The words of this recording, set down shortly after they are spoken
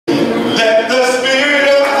Let the Spirit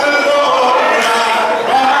of the Lord rise,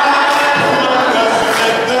 rise among us.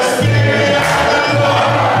 Let the Spirit of the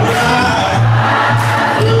Lord rise.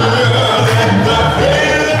 Let the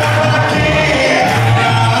praise of our King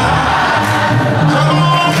rise. Come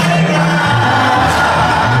on, let it rise.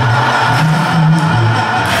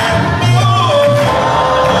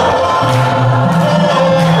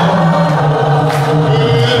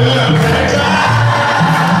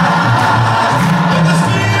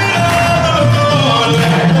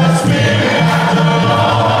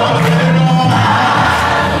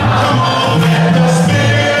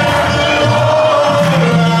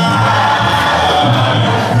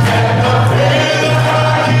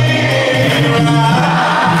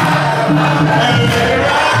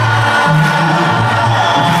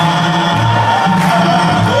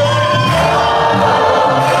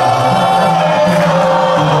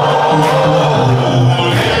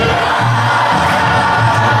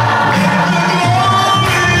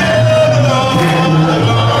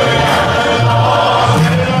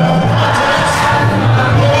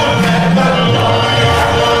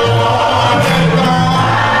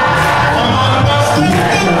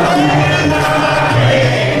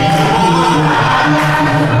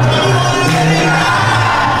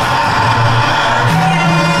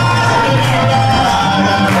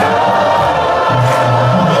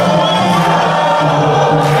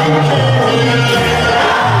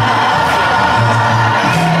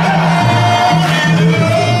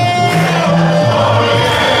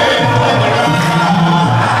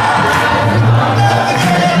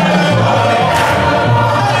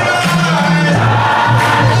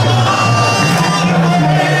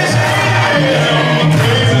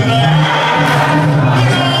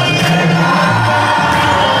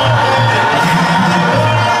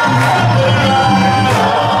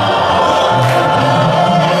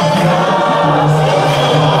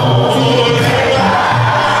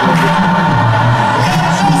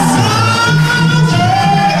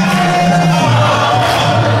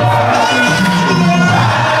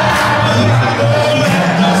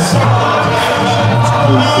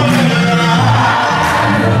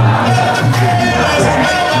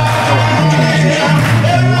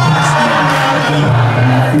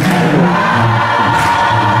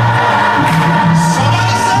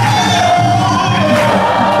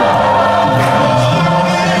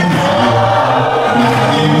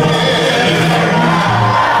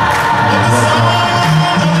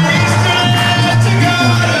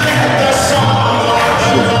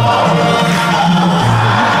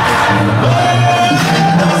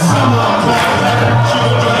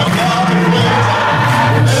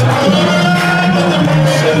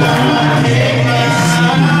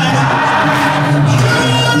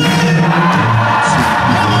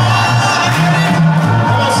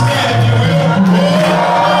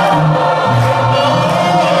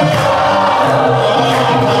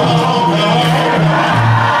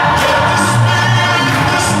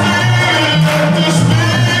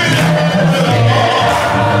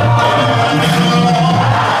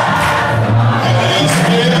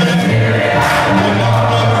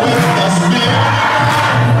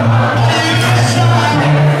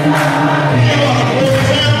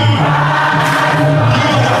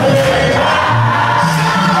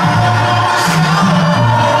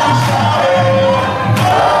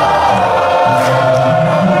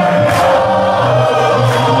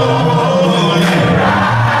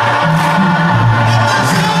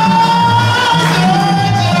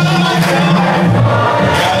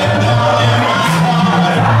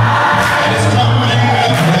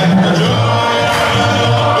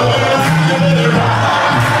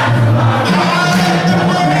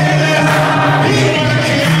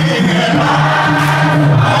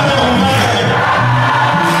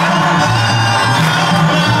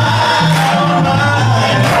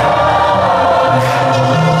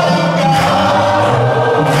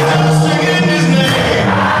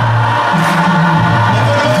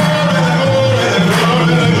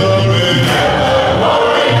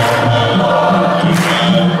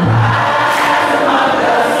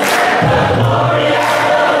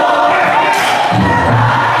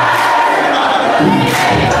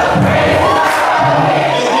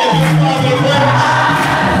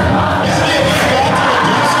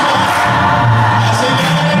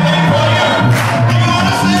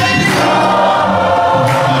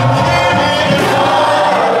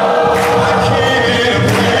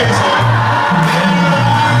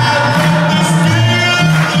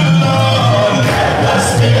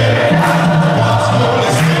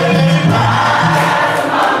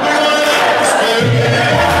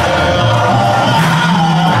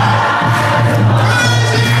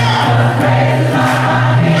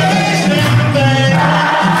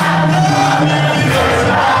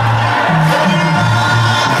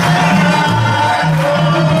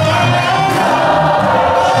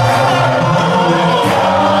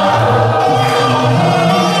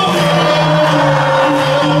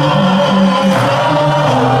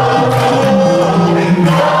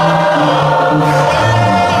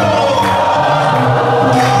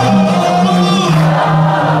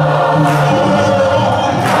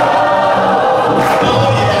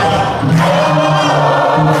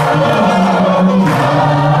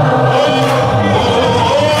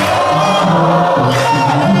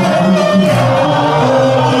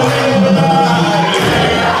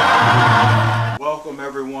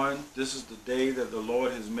 day that the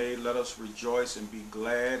Lord has made. Let us rejoice and be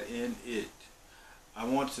glad in it. I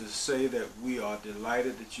want to say that we are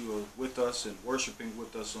delighted that you are with us and worshiping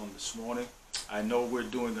with us on this morning. I know we're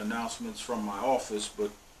doing announcements from my office, but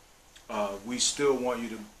we still want you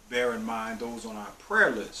to bear in mind those on our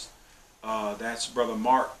prayer list. That's Brother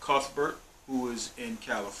Mark Cuthbert, who is in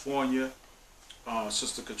California,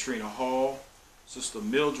 Sister Katrina Hall, Sister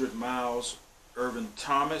Mildred Miles, Irvin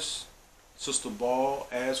Thomas, Sister Ball,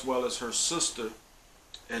 as well as her sister.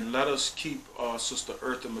 And let us keep Sister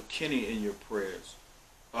Eartha McKinney in your prayers.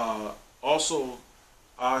 Also,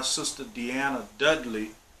 our Sister Deanna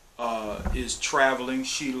Dudley is traveling.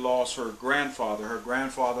 She lost her grandfather. Her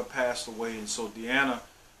grandfather passed away, and so Deanna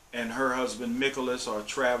and her husband Nicholas are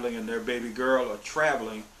traveling, and their baby girl are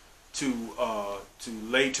traveling to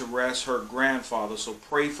lay to rest her grandfather. So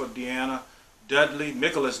pray for Deanna Dudley,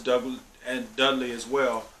 Nicholas Dudley, and Dudley as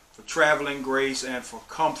well, for traveling grace and for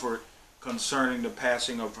comfort concerning the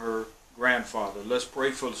passing of her grandfather. Let's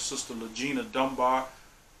pray for Sister Legina Dunbar.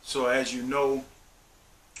 So as you know,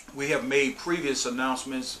 we have made previous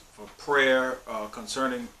announcements for prayer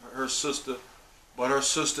concerning her sister, but her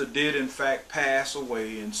sister did in fact pass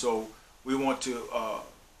away, and so we want to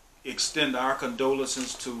extend our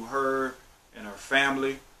condolences to her and her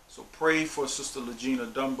family. So pray for Sister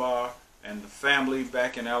Legina Dunbar and the family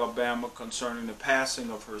back in Alabama concerning the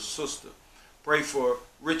passing of her sister. Pray for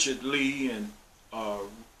Richard Lee and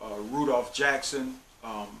Rudolph Jackson.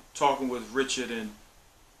 Talking with Richard, and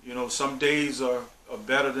you know, some days are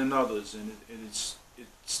better than others, and it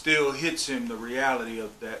still hits him, the reality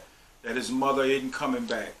of that his mother isn't coming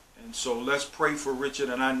back. And so let's pray for Richard,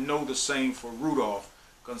 and I know the same for Rudolph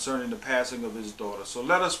concerning the passing of his daughter. So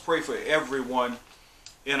let us pray for everyone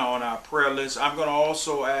on our prayer list. I'm going to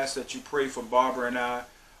also ask that you pray for Barbara and I.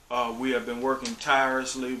 We have been working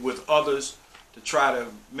tirelessly with others to try to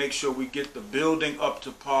make sure we get the building up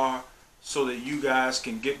to par so that you guys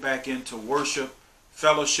can get back into worship,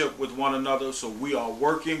 fellowship with one another. So we are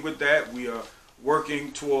working with that. We are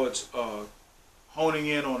working towards honing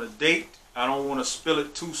in on a date. I don't want to spill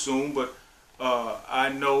it too soon, but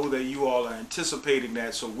I know that you all are anticipating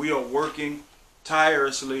that. So we are working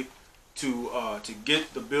tirelessly to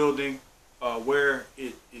get the building where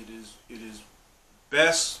it is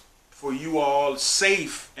best for you all,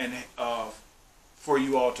 safe, and for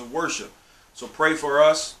you all to worship. So pray for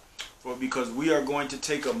us, because we are going to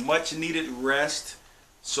take a much needed rest.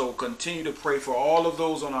 So continue to pray for all of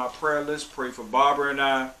those on our prayer list. Pray for Barbara and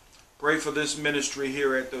I. Pray for this ministry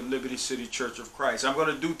here at the Liberty City Church of Christ. I'm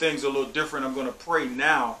going to do things a little different. I'm going to pray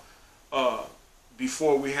now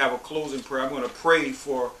before we have a closing prayer. I'm going to pray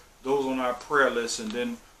for those on our prayer list, and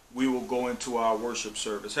then we will go into our worship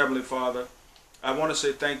service. Heavenly Father, I want to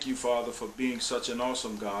say thank you, Father, for being such an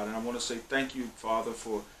awesome God. And I want to say thank you, Father,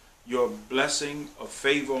 for your blessing of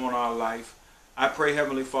favor on our life. I pray,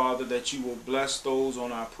 Heavenly Father, that you will bless those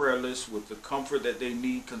on our prayer list with the comfort that they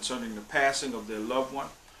need concerning the passing of their loved one.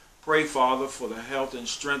 Pray, Father, for the health and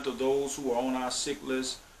strength of those who are on our sick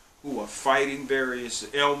list, who are fighting various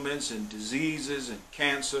ailments and diseases and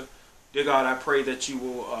cancer. Dear God, I pray that you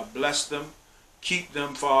will bless them, keep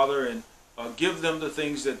them, Father, and give them the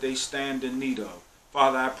things that they stand in need of.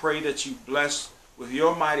 Father, I pray that you bless with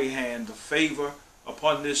your mighty hand the favor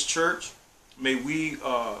upon this church. May we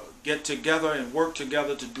get together and work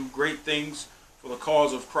together to do great things for the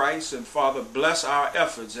cause of Christ. And Father, bless our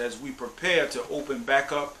efforts as we prepare to open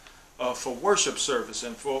back up for worship service.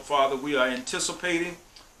 And Father, we are anticipating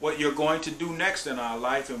what you're going to do next in our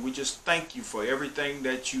life. And we just thank you for everything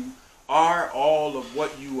that you are, all of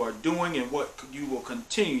what you are doing, and what you will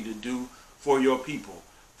continue to do for your people.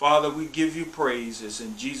 Father, we give you praise. It's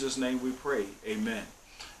in Jesus' name we pray. Amen.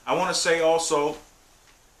 I want to say also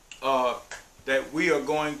that we are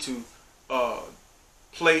going to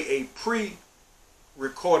play a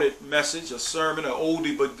pre-recorded message, a sermon, an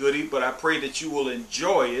oldie but goodie, but I pray that you will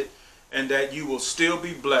enjoy it and that you will still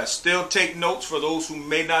be blessed. Still take notes for those who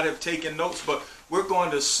may not have taken notes, but we're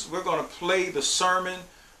going to play the sermon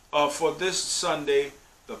for this Sunday,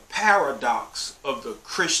 The Paradox of the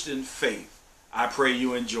Christian Faith. I pray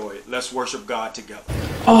you enjoy it. Let's worship God together.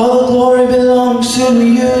 All the glory belongs to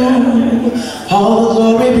you. All the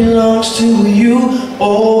glory belongs to you,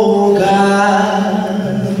 oh God.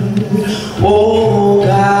 Oh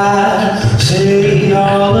God. Say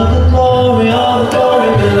all of the glory belongs to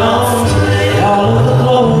you. All of the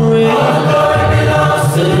glory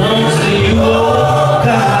belongs to you, oh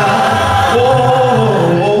God.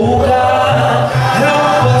 Oh God.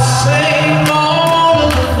 Help us sing all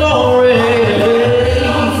of the glory.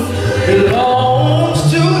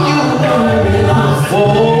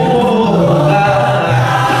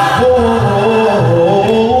 Oh,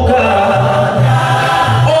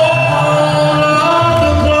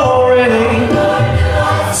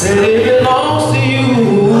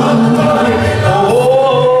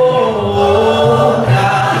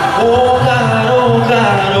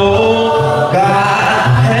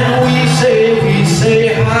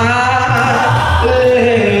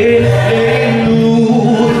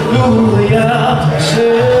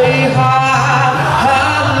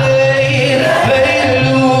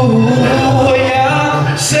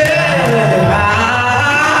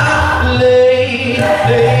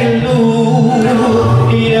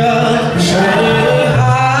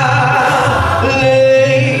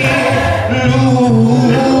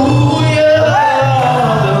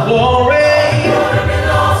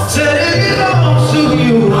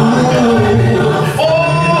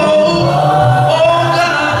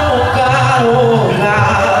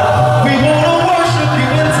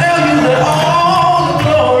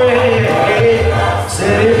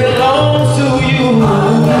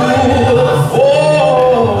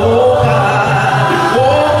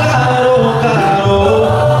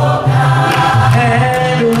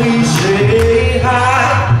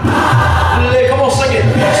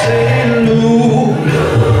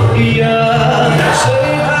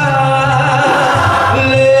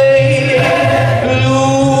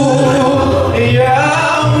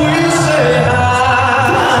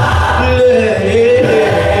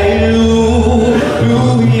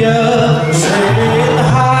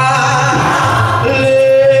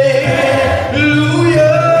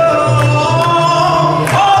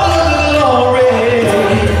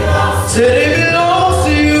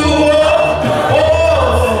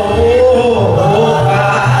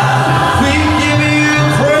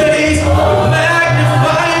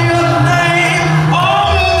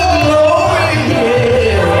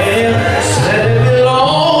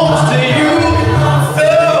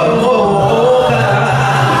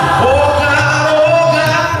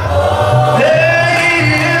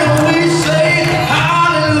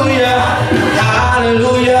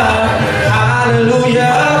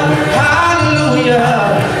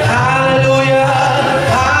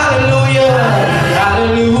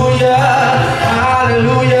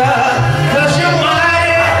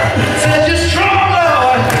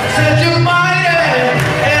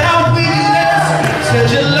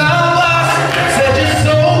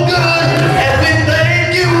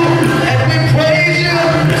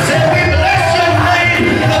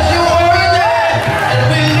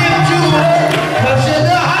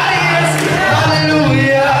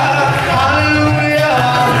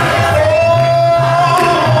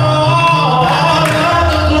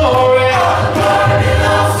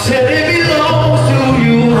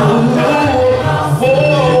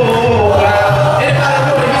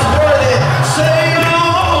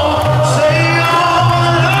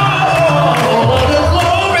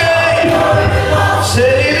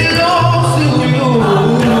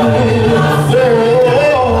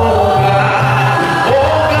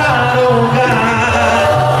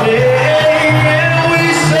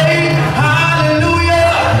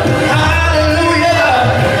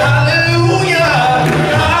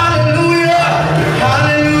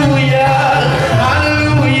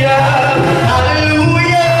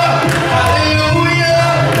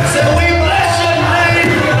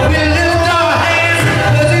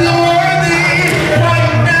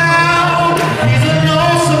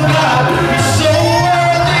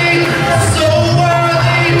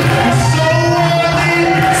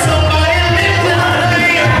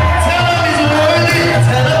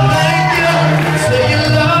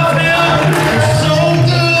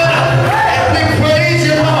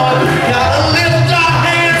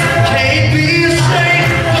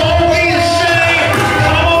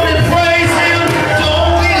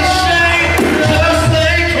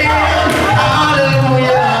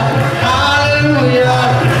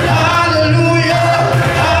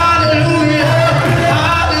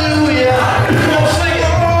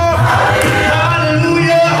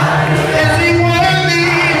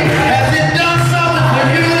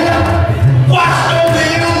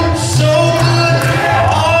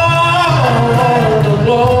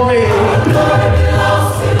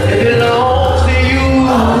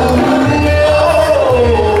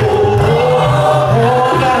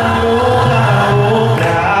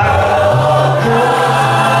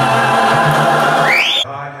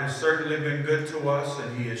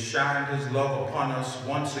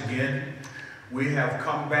 have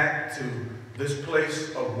come back to this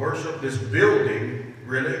place of worship, this building,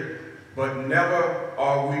 really, but never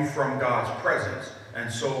are we from God's presence.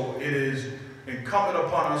 And so it is incumbent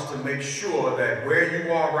upon us to make sure that where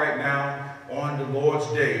you are right now on the Lord's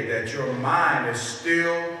day, that your mind is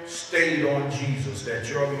still stayed on Jesus, that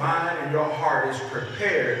your mind and your heart is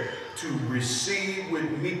prepared to receive with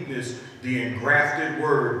meekness the engrafted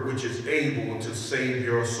word which is able to save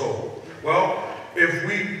your soul. Well, if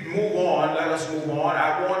we move on, let us move on.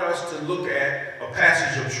 I want us to look at a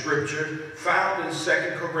passage of scripture found in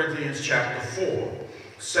 2 Corinthians chapter 4.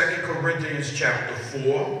 2 Corinthians chapter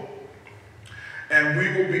 4, and we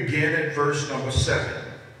will begin at verse number 7.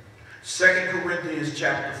 2 Corinthians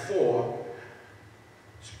chapter 4,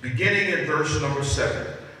 beginning in verse number 7.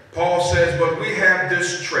 Paul says, "But we have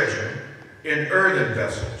this treasure in earthen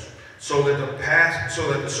vessels, so that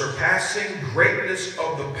the surpassing greatness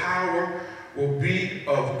of the power will be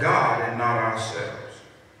of God and not ourselves.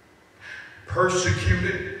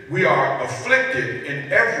 Persecuted, we are afflicted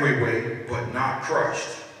in every way, but not crushed.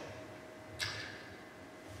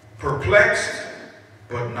 Perplexed,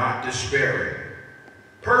 but not despairing.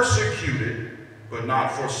 Persecuted, but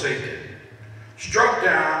not forsaken. Struck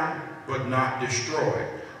down, but not destroyed.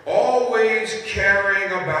 Always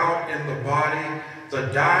carrying about in the body the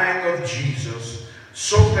dying of Jesus,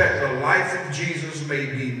 so that the life of Jesus may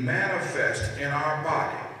be manifest in our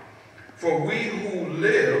body. For we who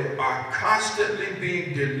live are constantly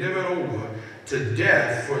being delivered over to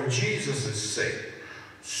death for Jesus' sake,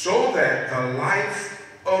 so that the life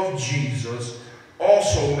of Jesus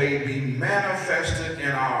also may be manifested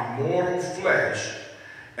in our mortal flesh.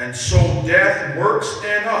 And so death works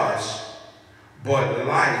in us, but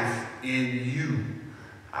life in you."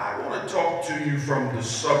 I want to talk to you from the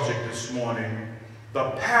subject this morning,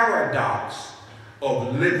 the paradox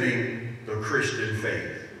of living the Christian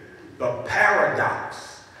faith. The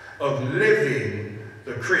paradox of living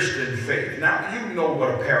the Christian faith. Now, you know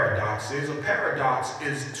what a paradox is. A paradox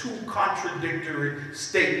is two contradictory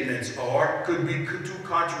statements, or could be two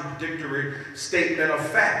contradictory statement of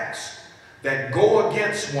facts that go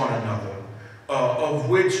against one another, of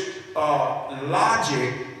which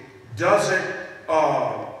logic doesn't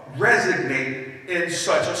resonate in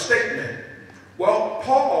such a statement. Well,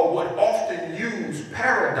 Paul would often use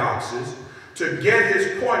paradoxes to get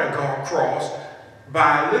his point across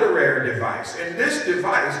by a literary device. In this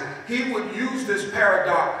device, he would use this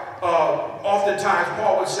paradox. Oftentimes,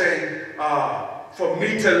 Paul would say, for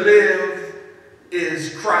me to live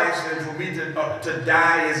is Christ, and for me to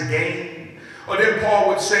die is gain. Or then Paul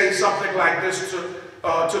would say something like this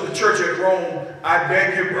to the church at Rome: "I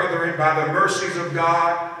beg you, brethren, by the mercies of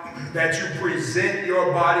God, that you present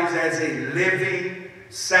your bodies as a living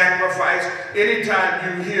sacrifice."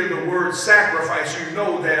 Anytime you hear the word sacrifice, you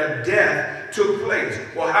know that a death took place.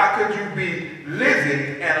 Well, how could you be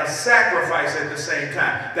living and a sacrifice at the same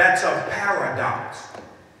time? That's a paradox.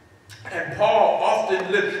 And Paul often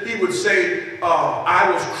he would say, "I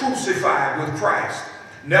was crucified with Christ.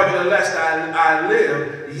 Nevertheless, I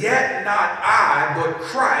live, yet not I, but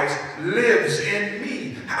Christ lives in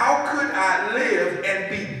me." How could I live and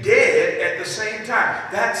be dead at the same time?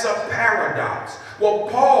 That's a paradox. Well,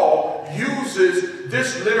 Paul uses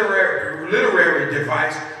this literary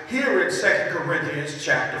device here in 2 Corinthians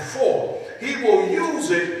chapter 4. He will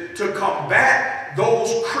use it to combat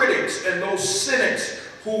those critics and those cynics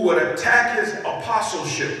who would attack his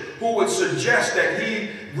apostleship, who would suggest that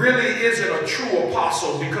he really isn't a true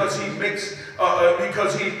apostle because he makes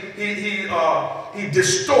he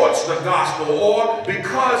distorts the gospel, or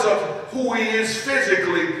because of who he is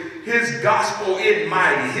physically, his gospel isn't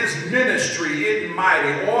mighty, his ministry isn't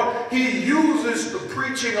mighty, or he uses the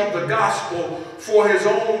preaching of the gospel for his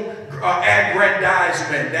own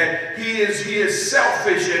aggrandizement, that he is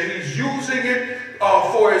selfish and he's using it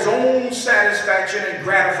for his own satisfaction and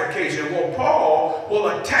gratification. Well, Paul will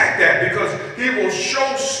attack that, because he will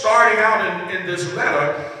show, starting out in this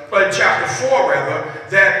letter, chapter 4 rather,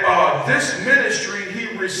 that this ministry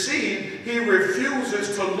he received, he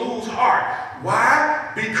refuses to lose heart. Why?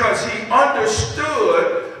 Because he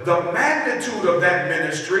understood the magnitude of that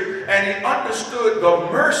ministry, and he understood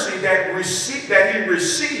the mercy that he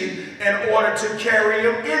received in order to carry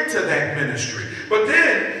him into that ministry. But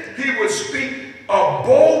then he would speak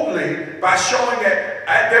boldly by showing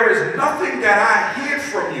that there is nothing that I hid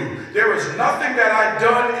from you. There is nothing that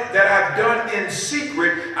I've done in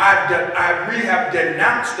secret. We have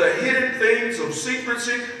denounced the hidden things of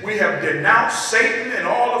secrecy. We have denounced Satan and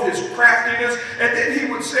all of his craftiness. And then he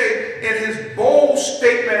would say, in his bold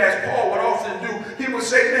statement, as Paul would often do, he would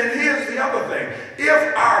say, then here's the other thing.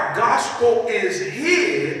 If our gospel is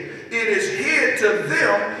hid, It is hid to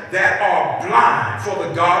them that are blind. For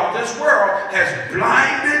the God of this world has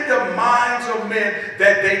blinded the minds of men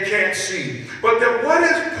that they can't see. But then what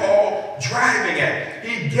is Paul driving at?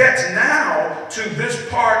 He gets now to this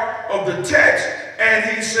part of the text,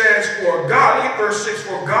 and he says, for God, verse 6,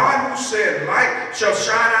 for God who said light shall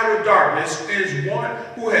shine out of darkness is one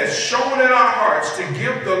who has shown in our hearts to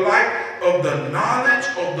give the light of the knowledge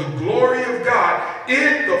of the glory of God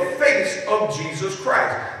in the face of Jesus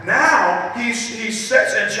Christ. Now he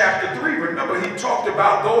sets in chapter 3, remember he talked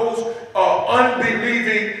about those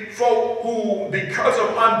unbelieving folk who, because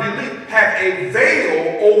of unbelief, have a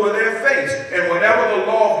veil over their face. And whenever the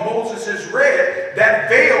law of Moses is read, that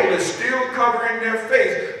veil is still covering their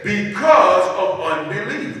face because of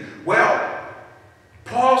unbelief. Well,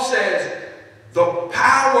 Paul says the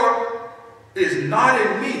power is not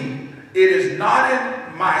in me. It is not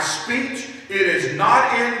in my speech. It is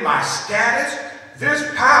not in my status. This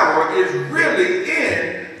power is really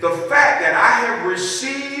in the fact that I have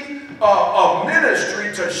received a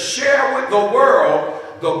ministry to share with the world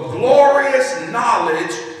the glorious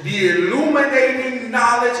knowledge, the illuminating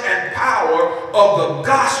knowledge and power of the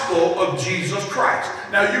gospel of Jesus Christ.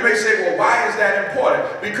 Now you may say, well, why is that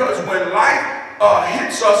important? Because when life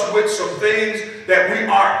hits us with some things that we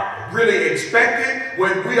aren't really expecting,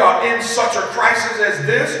 when we are in such a crisis as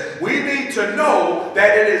this, we need to know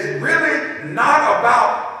that it is really not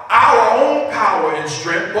about our own power and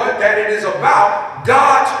strength, but that it is about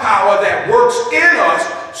God's power that works in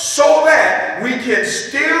us so that we can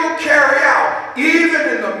still carry out,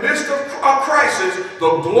 even in the midst of a crisis,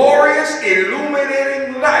 the glorious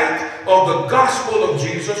illuminating light of the gospel of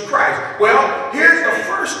Jesus Christ. Well, here's the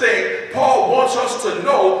first thing Paul wants us to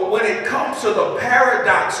know when it comes to the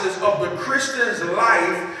paradoxes of the Christian's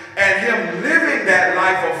life and him living that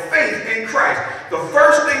life of faith in Christ. The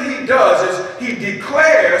first thing he does is he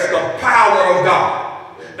declares the power of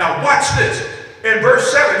God. Now watch this. In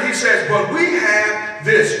verse 7 he says, but we have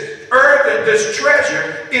this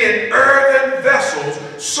treasure in earthen vessels,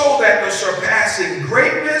 so that the surpassing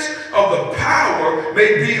greatness of the power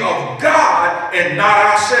may be of God and not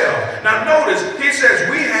ourselves. Now notice, he says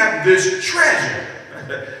we have this treasure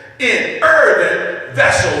in earthen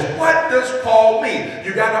vessels. What does Paul mean?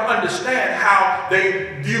 You got to understand how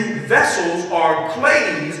they viewed vessels or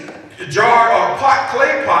clays,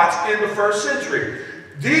 clay pots in the first century.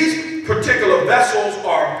 These particular vessels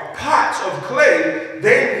or pots of clay,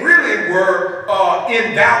 they really were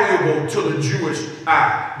invaluable to the Jewish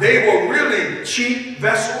eye. They were really cheap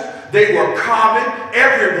vessels. They were common.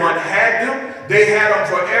 Everyone had them. They had them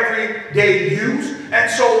for everyday use. And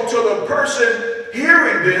so to the person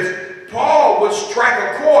hearing this, Paul would strike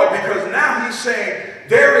a chord, because now he's saying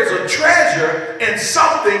there is a treasure in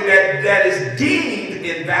something that is deemed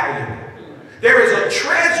invaluable. There is a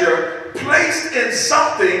treasure placed in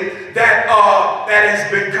something that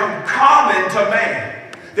has become common to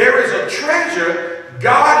man. There is a treasure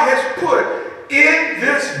God has put in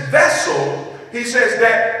this vessel. He says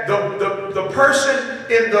that the person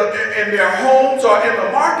in their homes or in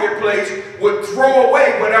the marketplace would throw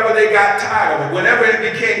away whenever they got tired of it, whenever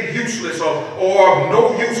it became useless or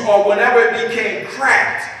no use, or whenever it became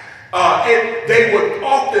cracked. They would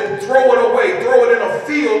often throw it away, throw it in a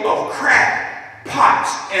field of cracked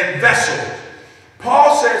pots and vessels.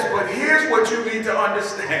 Paul says, but here's what you need to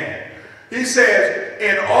understand. He says,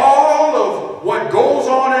 in all of what goes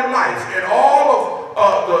on in life, in all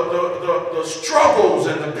of the struggles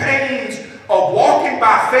and the pains of walking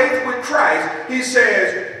by faith with Christ, he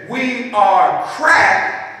says, we are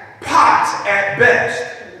cracked pots at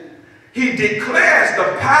best. He declares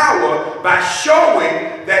the power by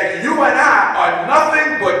showing that you and I are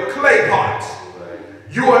nothing but clay pots.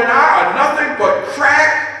 You and I are nothing but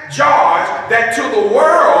cracked jars that to the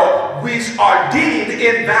world we are deemed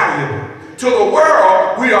invaluable. To the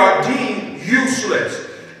world we are deemed useless.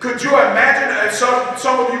 Could you imagine,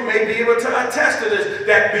 some of you may be able to attest to this,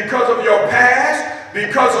 that because of your past,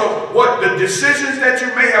 because of what the decisions that you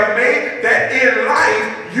may have made, that in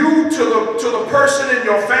life, you to the person in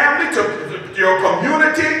your family, to your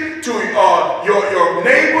community, to your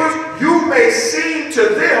neighbors, you may seem to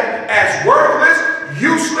them as worthless,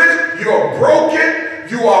 useless, you're broken,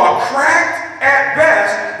 you are cracked at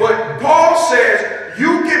best. But Paul says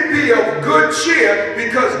you can be of good cheer,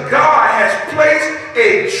 because God has placed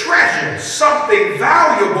a treasure, something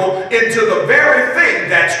valuable, into the very thing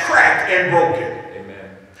that's cracked and broken.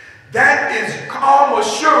 Amen. That is calm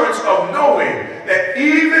assurance of knowing that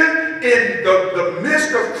even in the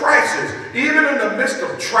midst of crisis, even in the midst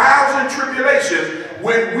of trials and tribulations,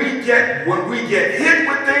 when we get hit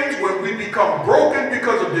with things, when we become broken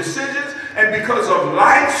because of decisions and because of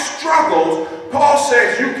life struggles, Paul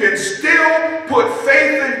says you can still put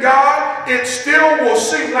faith in God. It still will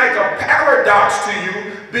seem like a paradox to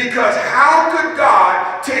you, because how could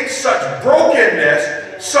God take such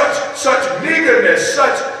brokenness, such meagerness,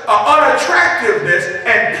 such unattractiveness,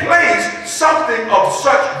 and place something of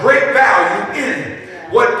such great value in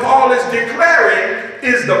it? What Paul is declaring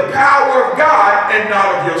is the power of God and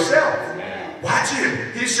not of yourself. Watch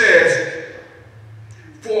him. He says,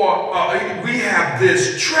 for we have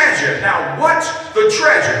this treasure. Now, what's the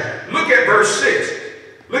treasure? Look at verse 6.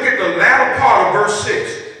 Look at the latter part of verse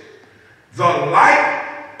 6. The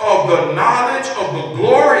light of the knowledge of the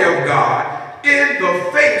glory of God in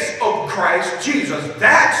the face of Christ Jesus.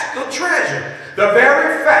 That's the treasure. The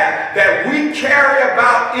very fact that we carry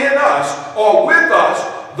about in us or with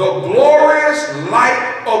us the glorious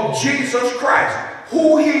light of Jesus Christ,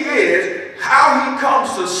 who he is, how he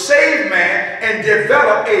comes to save man and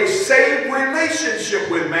develop a saved relationship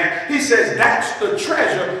with man. He says that's the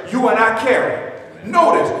treasure you and I carry.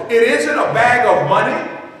 Notice, it isn't a bag of money.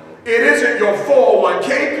 It isn't your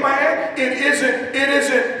 401k plan. It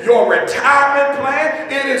isn't your retirement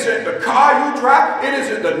plan. It isn't the car you drive. It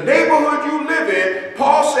isn't the neighborhood you live in.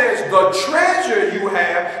 Paul says the treasure you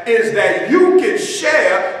have is that you can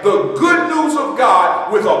share the good news of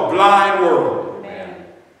God with a blind world.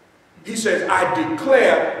 He says, I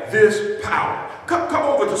declare this power. Come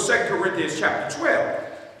over to 2 Corinthians chapter 12.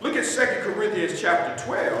 Look at 2 Corinthians chapter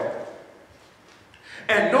 12.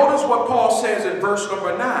 And notice what Paul says in verse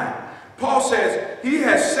number 9. Paul says, he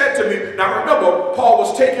has said to me. Now remember, Paul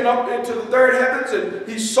was taken up into the third heavens, and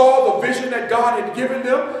he saw the vision that God had given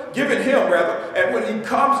him. And when he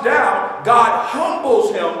comes down, God humbles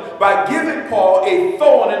him by giving Paul a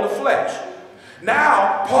thorn in the flesh.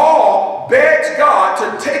 Now, Paul begs God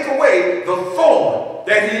to take away the thorn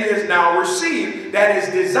that he has now received that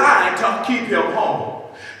is designed to keep him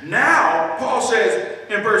humble. Now, Paul says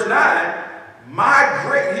in verse 9, my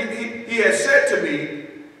grace, he has said to me,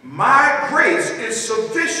 my grace is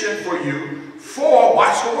sufficient for you, for,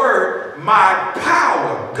 watch the word, my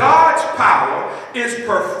power, God's power, is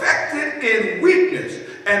perfected in weakness.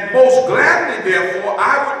 And most gladly, therefore,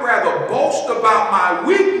 I would rather boast about my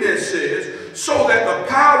weaknesses, so that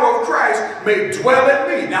the power of Christ may dwell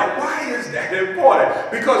in me. Now, why is that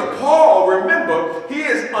important? Because Paul, remember, he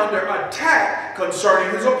is under attack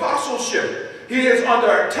concerning his apostleship. He is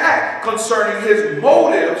under attack concerning his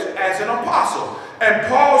motives as an apostle. And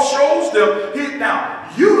Paul shows them, now,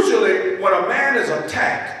 usually when a man is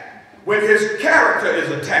attacked, when his character is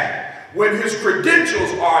attacked, when his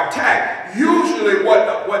credentials are attacked, usually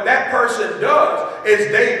what that person does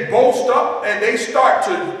is they boast up and they start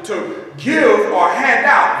to give or hand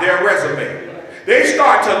out their resume. They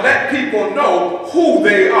start to let people know who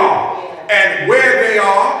they are and where they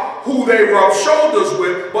are, who they rub shoulders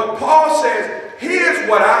with. But Paul says, here's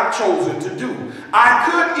what I've chosen to do.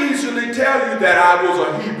 I could easily tell you that I was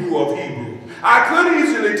a Hebrew of Hebrews. I could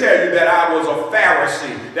easily tell you that I was a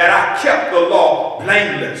Pharisee, that I kept the law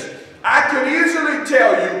blameless. I could easily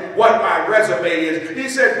tell you what my resume is. He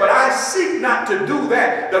says, but I seek not to do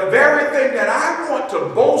that. The very thing that I want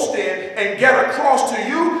to boast in and get across to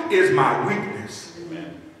you is my weakness.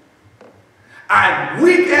 Amen. I'm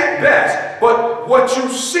weak at best, but what you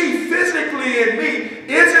see physically in me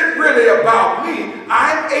isn't really about me.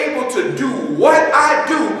 I'm able to do what I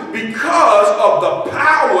do because of the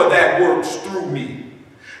power that works through me.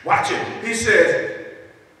 Watch it. He says,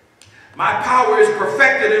 my power is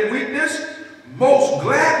perfected in weakness. Most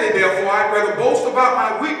gladly, therefore, I'd rather boast about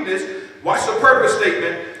my weakness. Watch the purpose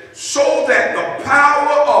statement. So that the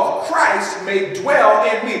power of Christ may dwell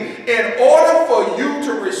in me. In order for you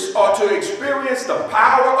to experience the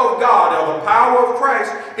power of God or the power of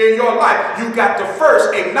Christ in your life, you got to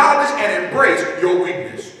first acknowledge and embrace your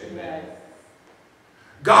weakness. Amen.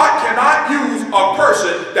 God cannot use a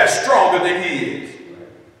person that's stronger than he is,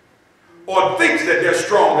 or thinks that they're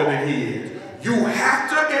stronger than he is. You have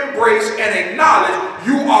to embrace and acknowledge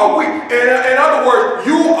you are weak. In other words,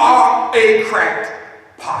 you are a cracked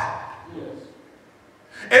pot.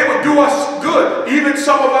 It would do us good, even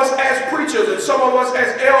some of us as preachers and some of us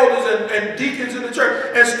as elders and deacons in the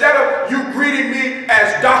church. Instead of you greeting me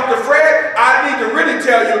as Dr. Fred, I need to really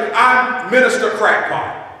tell you I'm Minister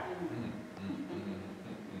Crackpot.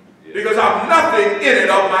 Because I'm nothing in and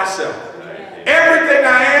of myself. Everything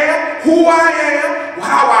I am, who I am,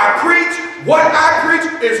 how I preach, what I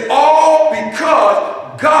preach is all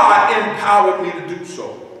because God empowered me to do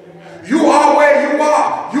so. You are where you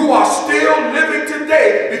are. You are still living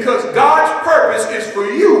today because God's purpose is for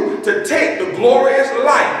you to take the glorious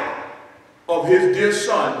light of his dear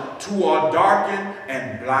son to a darkened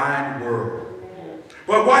and blind world.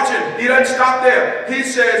 But watch it, he doesn't stop there. He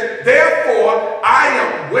says, therefore, I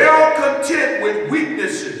am well content with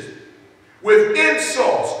weaknesses, with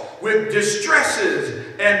insults, with distresses,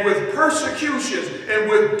 and with persecutions, and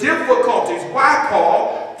with difficulties. Why,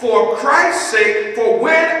 Paul? For Christ's sake, for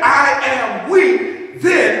when I am weak,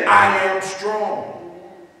 then I am strong.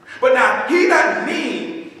 But now, he doesn't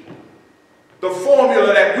mean the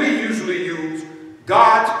formula that we usually use,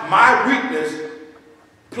 my weakness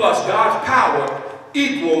plus God's power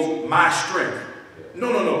equals my strength.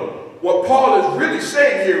 No, no, no. What Paul is really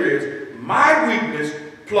saying here is my weakness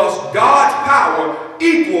plus God's power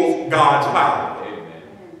equals God's power. Amen.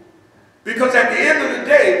 Because at the end of the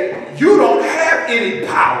day, you don't have any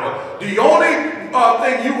power. The only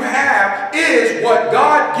thing you have is what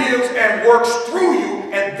God gives and works through you,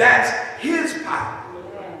 and that's his power.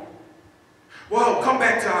 Well, come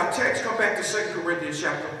back to our text. Come back to 2 Corinthians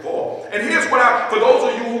chapter 4. And here's what for those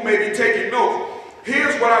of you who may be taking notes,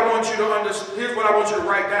 here's what I want you to understand. Here's what I want you to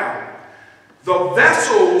write down. The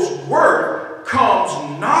vessel's worth comes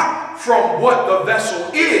not from what the vessel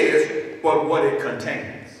is, but what it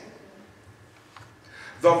contains.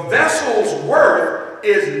 The vessel's worth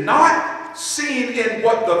is not seen in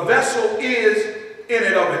what the vessel is in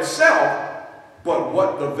and of itself, but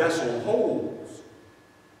what the vessel holds.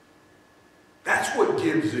 That's what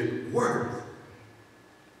gives it worth.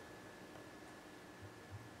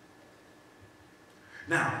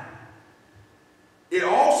 Now, it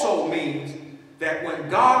also means that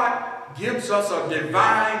when God gives us a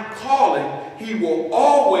divine calling, he will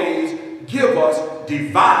always give us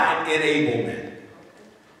divine enablement.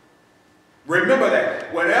 Remember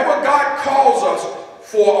that. Whenever God calls us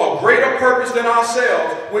for a greater purpose than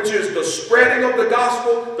ourselves, which is the spreading of the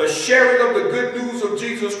gospel, the sharing of the good news of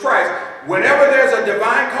Jesus Christ, whenever there's a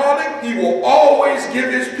divine calling, he will always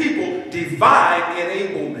give his people divine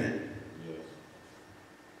enablement.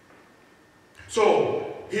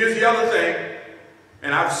 So, here's the other thing,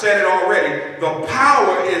 and I've said it already, the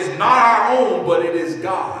power is not our own, but it is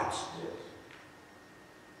God's.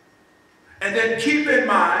 And then keep in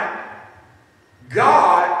mind,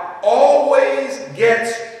 God always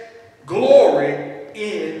gets glory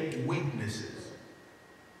in weaknesses.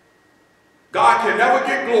 God can never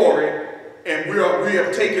get glory and we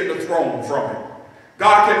have taken the throne from him.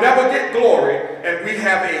 God can never get glory and we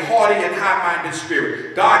have a haughty and high-minded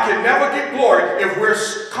spirit. God can never get glory if we're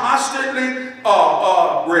constantly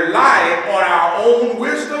relying on our own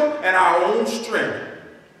wisdom and our own strength.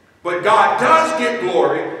 But God does get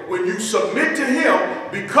glory when you submit to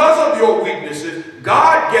him because of your weaknesses.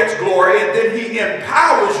 God gets glory and then he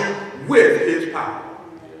empowers you with his power.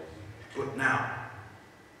 But now,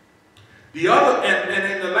 the other, and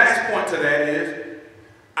then the last point to that is,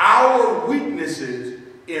 our weaknesses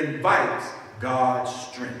invite God's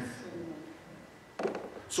strength.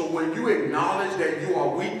 So when you acknowledge that you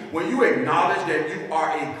are weak, when you acknowledge that you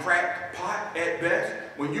are a cracked pot at best,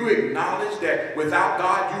 when you acknowledge that without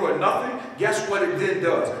God you are nothing, guess what it then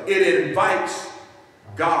does? It invites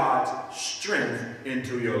God's strength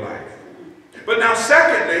into your life. But now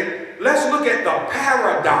secondly, let's look at the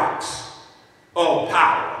paradox of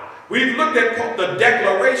power. We've looked at the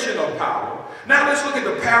declaration of power. Now let's look at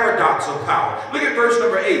the paradox of power. Look at verse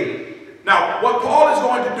number 8. Now what Paul is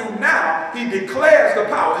going to do now, he declares the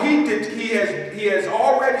power. He has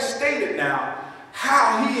already stated now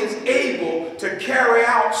how he is able to carry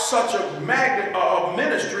out such a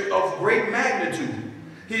ministry of great magnitude.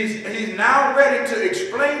 He's now ready to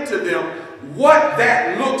explain to them what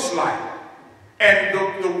that looks like.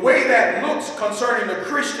 And the way that looks concerning the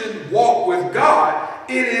Christian walk with God,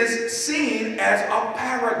 it is seen as a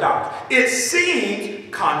paradox. It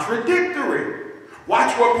seems contradictory.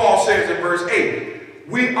 Watch what Paul says in verse 8.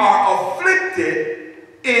 We are afflicted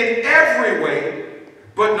in every way,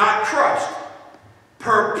 but not crushed.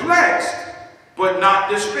 Perplexed, but not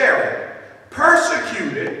despairing.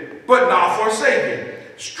 Persecuted, but not forsaken.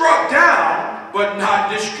 Struck down, but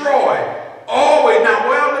not destroyed. Always. Now,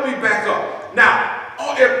 well, let me back up. Now,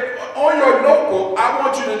 on your notebook, I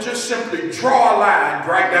want you to just simply draw a line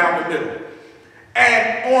right down the middle.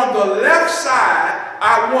 And on the left side,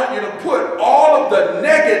 I want you to put all of the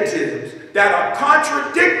negatives that are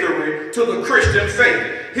contradictory to the Christian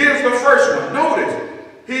faith. Here's the first one. Notice,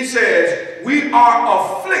 he says, we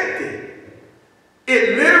are afflicted.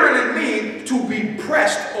 It literally means to be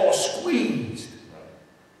pressed or squeezed.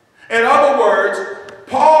 In other words,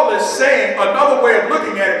 Paul is saying, another way of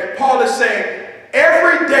looking at it, Paul is saying,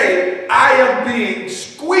 every day I am being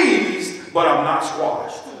squeezed, but I'm not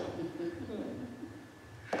squashed.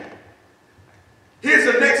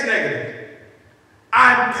 Here's the next negative.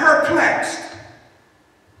 I'm perplexed.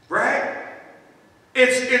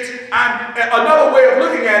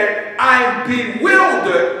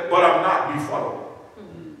 understood, but I'm not befuddled.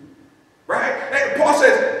 Right? And Paul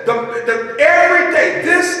says, every day,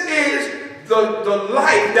 this is the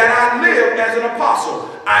life that I live as an apostle.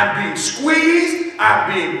 I'm being squeezed,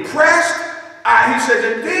 I'm being pressed. He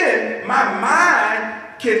says, and then my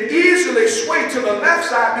mind can easily sway to the left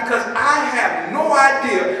side because I have no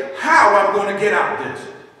idea how I'm going to get out of this.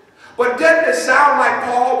 But doesn't it sound like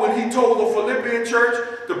Paul when he told the Philippian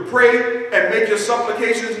church to pray and make your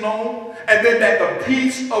supplications known, and then that the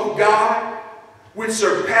peace of God, which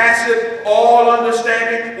surpasseth all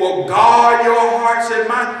understanding, will guard your hearts and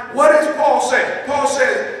minds? What does Paul say? Paul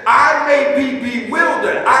says, I may be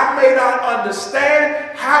bewildered. I may not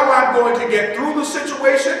understand how I'm going to get through the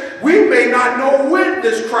situation. We may not know when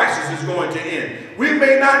this crisis is going to end. We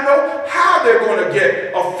may not know how they're going to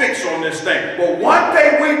get a fix on this thing. But one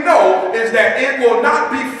thing we know is that it will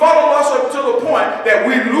not befuddle us up to the point that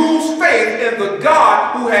we lose faith in the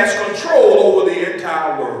God who has control over the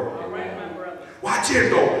entire world. Watch him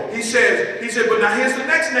though. He said, but now here's the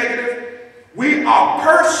next negative. We are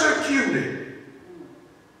persecuted.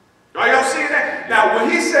 Are y'all seeing that? Now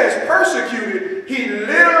when he says persecuted, he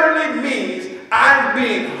literally means I'm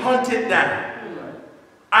being hunted down.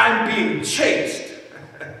 I'm being chased.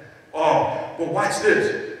 Oh, but watch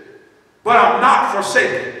this. But I'm not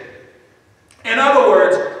forsaken. In other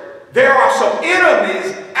words, there are some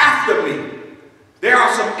enemies after me. There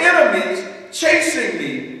are some enemies chasing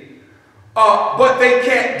me. But they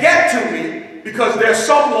can't get to me because there's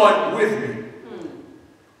someone with me.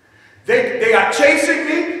 They are chasing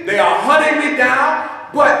me. They are hunting me down.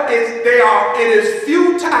 But it is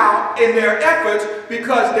futile in their efforts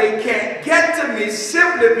because they can't get to me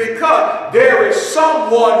simply because there is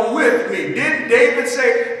someone with me. Didn't David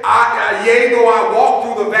say, yea, though I walk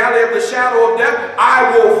through the valley of the shadow of death,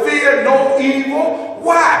 I will fear no evil?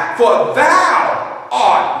 Why? For thou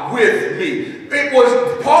art with me. It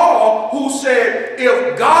was Paul who said,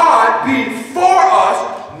 if God be for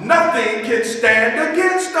us, nothing can stand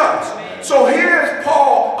against us. So here's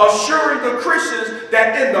Paul assuring the Christians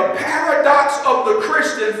that in the paradox of the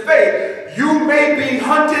Christian faith, you may be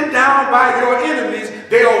hunted down by your enemies.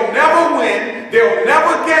 They'll never win. They'll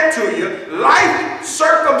never get to you. Life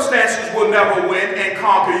circumstances will never win and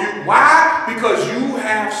conquer you. Why? Because you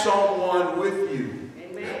have someone with you.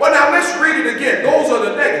 Amen. Well, now let's read it again. Those are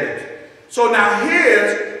the negatives. So now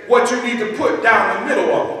here's what you need to put down the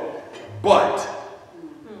middle of it. But.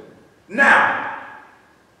 Now,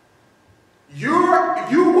 you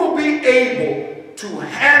will be able to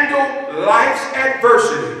handle life's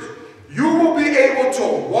adversities. You will be able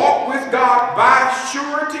to walk with God by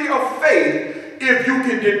surety of faith if you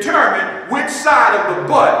can determine which side of the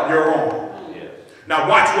butt you're on. Yes. Now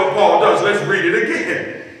watch what Paul does. Let's read it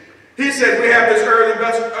again. He says we have this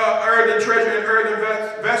earthen treasure in earthen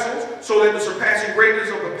vessels, so that the surpassing greatness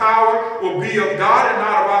of the power will be of God and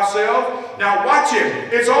not of ourselves. Now watch him.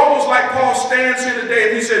 It's almost like Paul stands here today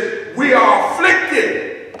and he says, we are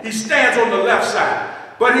afflicted. He stands on the left side.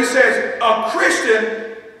 But he says, a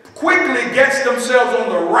Christian quickly gets themselves on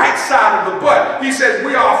the right side of the butt. He says,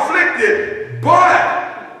 we are afflicted,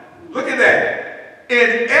 but, look at that,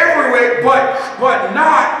 in every way, but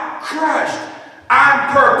not crushed.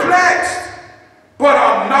 I'm perplexed, but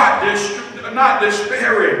I'm not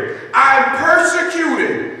despairing. I'm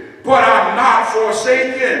persecuted, but I'm not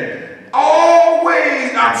forsaken.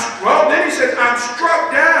 Always, then he says, I'm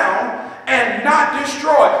struck down and not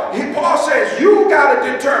destroyed. Paul says, you got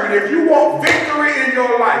to determine if you want victory in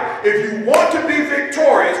your life, if you want to be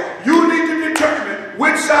victorious, you need to determine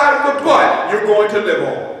which side of the butt you're going to live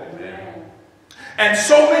on. Amen. And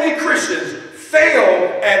so many Christians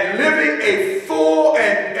fail at living a full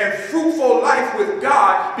and fruitful life with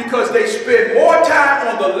God because they spend more time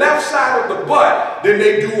on the left side of the butt than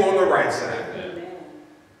they do on the right side.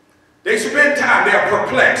 They spend time, they're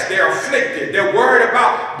perplexed, they're afflicted, they're worried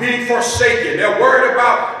about being forsaken, they're worried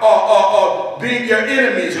about being your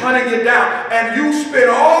enemies, hunting you down, and you spend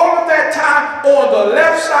all of that time on the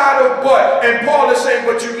left side of butt, and Paul is saying,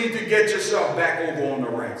 but you need to get yourself back over on the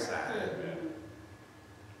right side.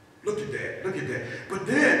 Look at that, look at that. But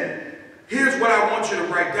then, here's what I want you to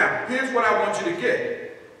write down. Here's what I want you to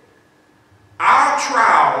get. Our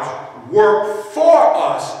trials work for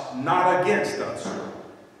us, not against us.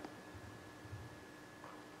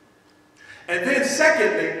 And then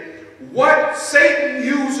secondly, what Satan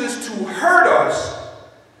uses to hurt us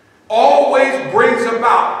always brings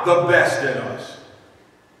about the best in us.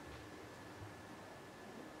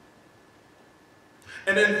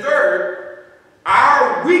 And then third,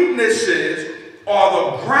 our weaknesses are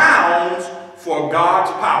the grounds for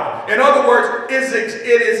God's power. In other words,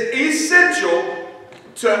 it is essential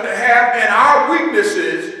to have in our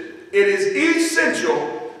weaknesses, it is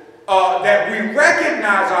essential that we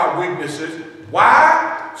recognize our weaknesses.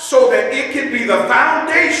 Why? So that it can be the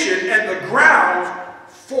foundation and the grounds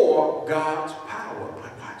for God's power.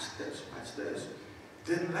 But watch this, watch this.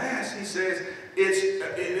 Then last, he says,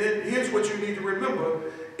 here's what you need to remember.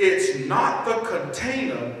 It's not the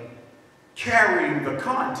container carrying the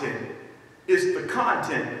content. It's the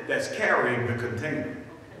content that's carrying the container.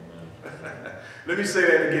 Let me say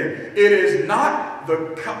that again. It is not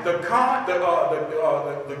the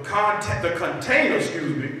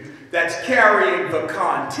container, that's carrying the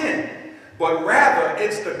content, but rather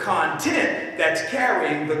it's the content that's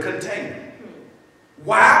carrying the container.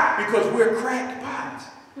 Why? Because we're cracked pots.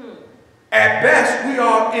 At best, we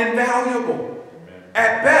are invaluable.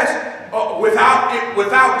 At best,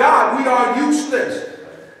 without God, we are useless.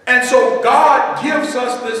 And so God gives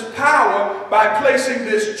us this power by placing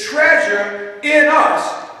this treasure in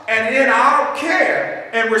us and in our care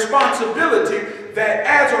and responsibility, that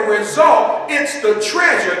as a result, it's the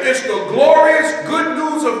treasure, it's the glorious good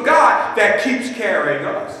news of God that keeps carrying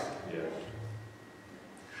us. Yes.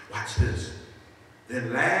 Watch this.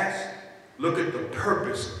 Then last, look at the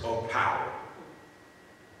purpose of power.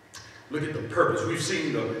 Look at the purpose. We've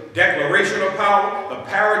seen the declaration of power, the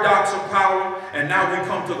paradox of power, and now we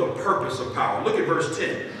come to the purpose of power. Look at verse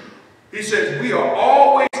 10. He says, we are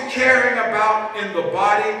always carrying about in the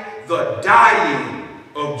body the dying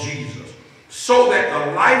of Jesus, so that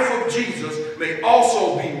the life of Jesus may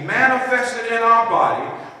also be manifested in our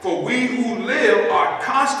body. For we who live are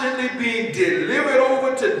constantly being delivered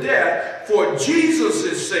over to death for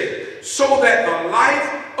Jesus' sake, so that the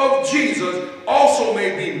life of Jesus also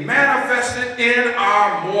may be manifested in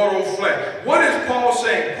our mortal flesh. What is Paul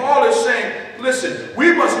saying? Paul is saying, listen,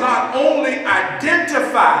 we must not only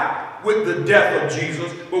identify with the death of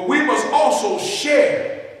Jesus, but we must also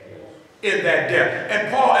share in that death.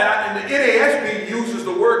 And Paul, and the NASB uses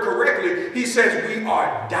the word correctly. He says we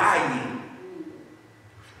are dying.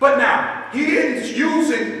 But now, he is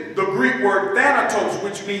using the Greek word thanatos,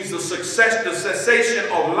 which means the cessation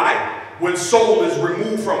of life when soul is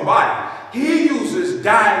removed from body. He uses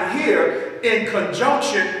dying here in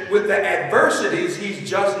conjunction with the adversities he's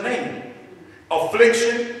just named.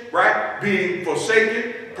 Affliction, right? Being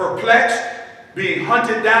forsaken, perplexed, being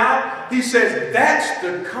hunted down. He says that's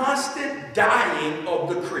the constant dying of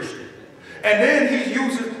the Christian. And then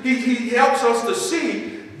he helps us to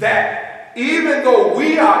see that even though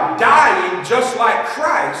we are dying just like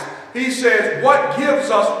Christ, he says what gives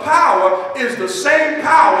us power is the same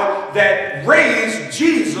power that raised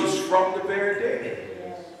Jesus from the very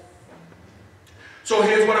dead. So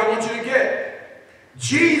here's what I want you to get.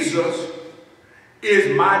 Jesus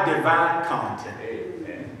is my divine content.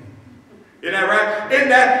 Isn't that right? Isn't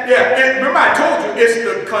that, yeah. Remember I told you,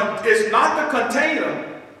 it's not the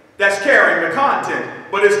container that's carrying the content,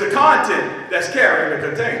 but it's the content that's carrying the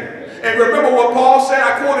container. And remember what Paul said?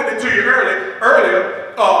 I quoted it to you earlier.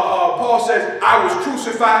 Paul says, I was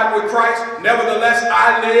crucified with Christ. Nevertheless,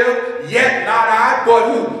 I live, yet not I, but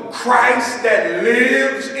who? Christ that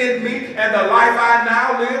lives in me. And the life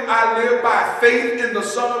I live by faith in the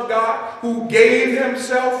Son of God who gave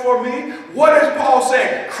himself for me. What is Paul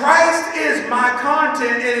saying? Christ is my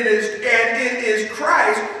content, and it is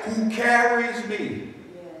Christ who carries me.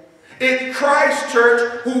 It's Christ,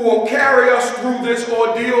 church, who will carry us through this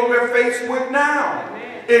ordeal we're faced with now.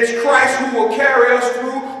 It's Christ who will carry us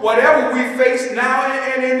through whatever we face now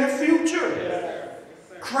and in the future.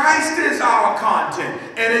 Christ is our content,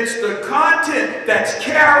 and it's the content that's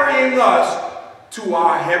carrying us to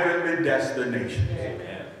our heavenly destination.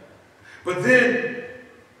 But then,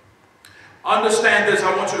 understand this,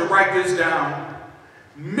 I want you to write this down.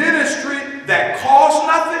 Ministry that costs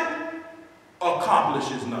nothing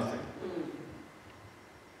accomplishes nothing.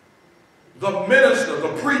 The minister,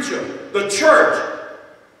 the preacher, the church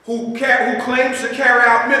who claims to carry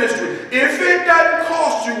out ministry, if it doesn't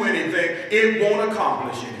cost you anything, it won't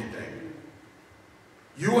accomplish anything.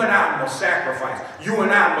 You and I must sacrifice. You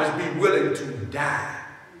and I must be willing to die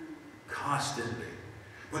constantly.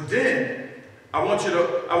 But then I want you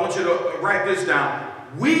to write this down.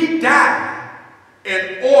 We die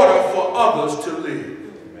in order for others to live.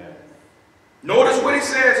 Notice what he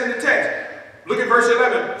says in the text. Look at verse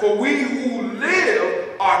 11. For we who live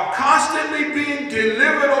are constantly being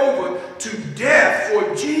delivered over to death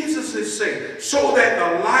for Jesus' sake, so that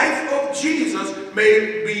the life of Jesus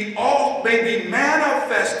may be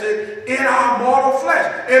manifested in our mortal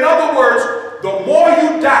flesh. In other words, the more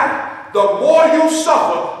you die, the more you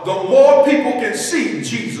suffer, the more people can see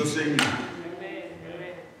Jesus in you.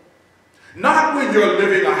 Not when you're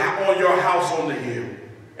living on your house on the hill.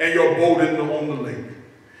 and your boat on the lake.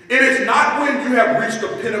 It is not when you have reached the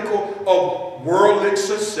pinnacle of worldly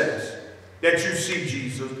success that you see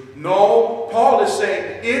Jesus. No, Paul is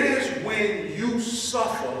saying it is when you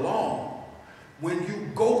suffer long, when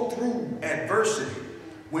you go through adversity,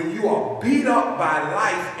 when you are beat up by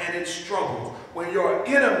life and its struggles, when your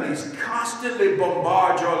enemies constantly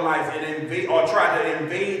bombard your life and invade or try to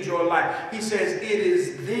invade your life. He says it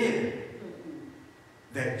is then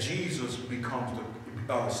that Jesus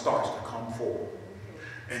starts to come forward.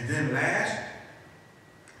 And then last,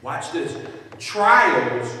 watch this.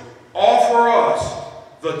 Trials offer us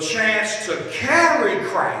the chance to carry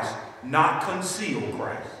Christ, not conceal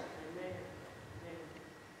Christ.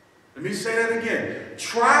 Let me say that again.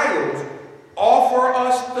 Trials offer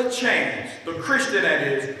us the chance, the Christian that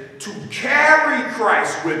is, to carry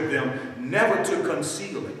Christ with them, never to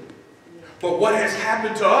conceal it. But what has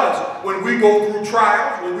happened to us when we go through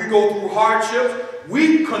trials, when we go through hardships,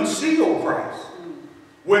 we conceal Christ.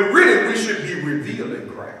 When really we should be revealing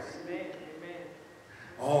Christ.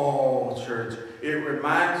 Oh, church, it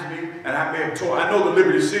reminds me, and I may have told, I know the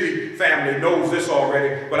Liberty City family knows this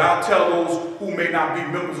already, but I'll tell those who may not be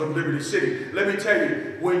members of Liberty City. Let me tell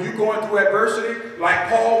you, when you're going through adversity, like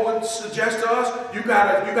Paul would suggest to us, you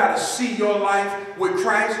gotta see your life with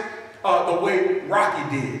Christ the way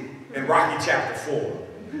Rocky did in Rocky chapter 4.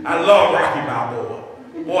 I love Rocky Balboa.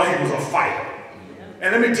 Boy, he was a fighter.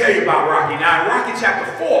 And let me tell you about Rocky. Now, in Rocky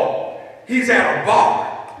chapter 4, he's at a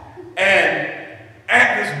bar. And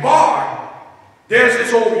at this bar, there's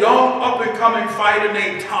this old young up-and-coming fighter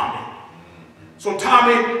named Tommy. So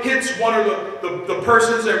Tommy hits one of the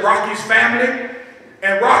persons in Rocky's family.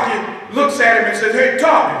 And Rocky looks at him and says, "Hey,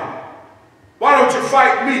 Tommy, why don't you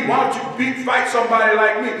fight me? Why don't you fight somebody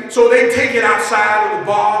like me?" So they take it outside of the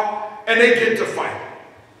bar, and they get to fight.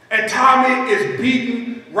 And Tommy is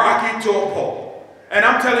beating Rocky to a pulp. And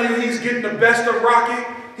I'm telling you, he's getting the best of Rocky.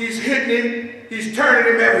 He's hitting him. He's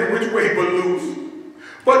turning him every which way but loose.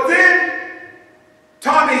 But then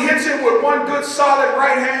Tommy hits him with one good solid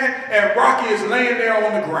right hand, and Rocky is laying there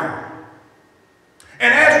on the ground.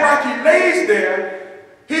 And as Rocky lays there,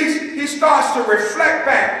 he starts to reflect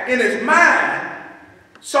back in his mind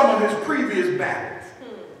some of his previous battles.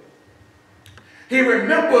 He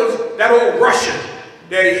remembers that old Russian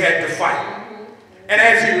that he had to fight. And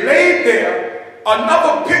as he laid there,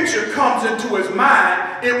 another picture comes into his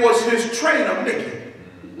mind. It was his trainer, Mickey.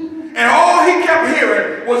 And all he kept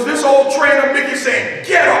hearing was this old trainer, Mickey, saying,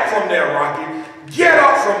 "Get up from there, Rocky. Get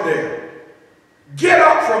up from there. Get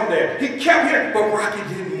up from there." He kept hearing, but Rocky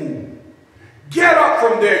didn't move. "Get up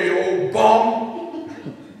from there, you old bum."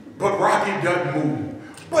 But Rocky doesn't move.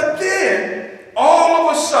 But then, all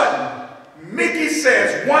of a sudden, Mickey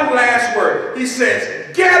says one last word. He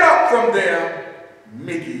says, "Get up from there.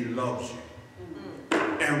 Mickey loves you."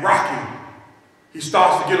 And Rocky, he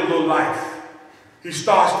starts to get a little life. He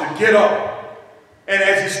starts to get up. And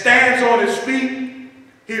as he stands on his feet,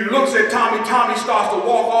 he looks at Tommy. Tommy starts to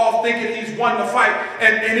walk off thinking he's won the fight.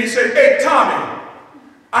 And he says, "Hey, Tommy,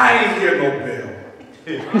 I ain't hear no bell."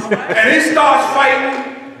 And he starts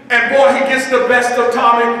fighting. And boy, he gets the best of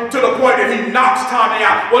Tommy to the point that he knocks Tommy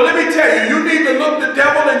out. Well, let me tell you, you need to look the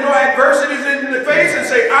devil and your adversities in the face and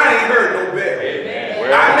say, "I ain't heard no bell."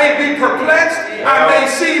 I may be perplexed. I may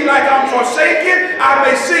seem like I'm forsaken. I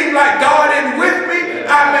may seem like God isn't with me.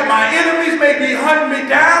 My enemies may be hunting me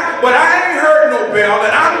down, but I ain't heard no bell,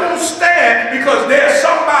 and I'm going to stand because there's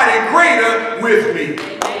somebody greater with me.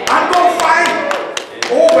 I'm going to fight.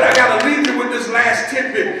 Oh, but I got to leave you with this last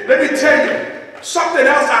tidbit. Let me tell you something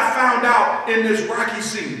else I found out in this Rocky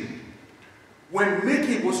scene. When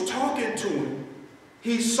Mickey was talking to him,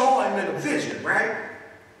 he saw him in a vision, right?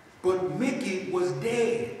 But Mickey was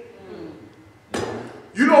dead.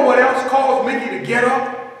 You know what else caused Mickey to get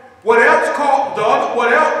up? What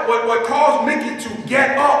caused Mickey to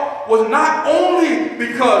get up was not only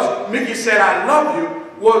because Mickey said, "I love you,"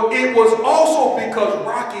 it was also because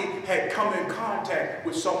Rocky had come in contact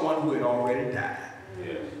with someone who had already died.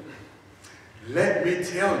 Yes. Let me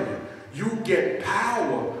tell you, you get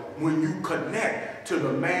power when you connect to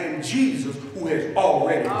the man Jesus who has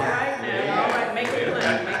already died. All right, make it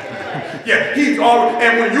plain, make it plain. Yeah, he's already,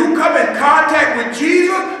 and when you come in contact with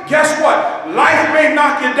Jesus, guess what? Life may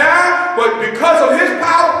knock you down, but because of his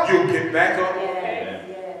power, you'll get back up.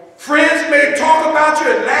 Friends may talk about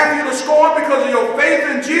you and laugh you to scorn because of your faith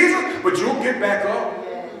in Jesus, but you'll get back up.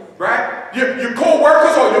 Right? Your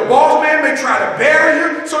co-workers or your boss man may try to bury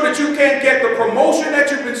you so that you can't get the promotion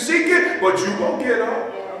that you've been seeking, but you will get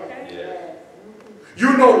up.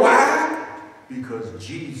 You know why? Because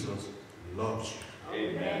Jesus loves you.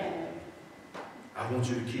 Amen. I want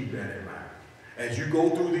you to keep that in mind. As you go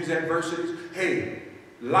through these adversities, hey,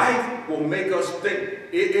 life will make us think.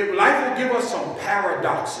 Life will give us some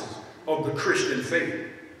paradoxes of the Christian faith.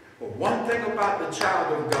 But one thing about the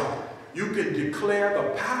child of God, you can declare the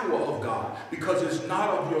power of God because it's not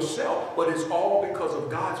of yourself, but it's all because of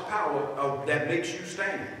God's power that makes you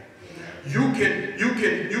stand. You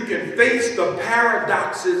can face the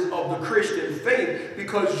paradoxes of the Christian faith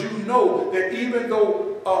because you know that even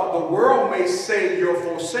though the world may say you're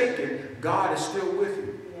forsaken, God is still with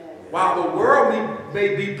you. While the world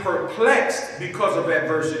may be perplexed because of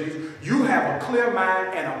adversities, you have a clear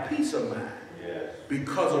mind and a peace of mind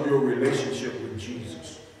because of your relationship with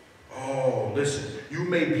Jesus. Oh, listen, you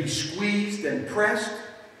may be squeezed and pressed,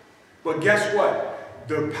 but guess what?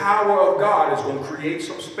 The power of God is going to create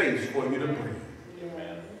some space for you to breathe.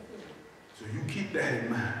 So you keep that in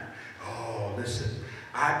mind. Oh, listen,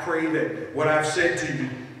 I pray that what I've said to you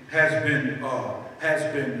has been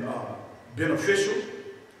beneficial.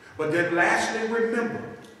 But then lastly, remember,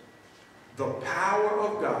 the power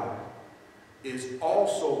of God is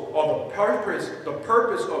also, or the purpose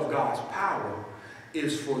of God's power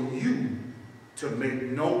is for you to make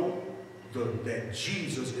known that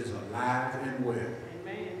Jesus is alive and well.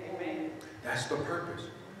 Amen. That's the purpose.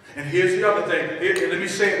 And here's the other thing. Let me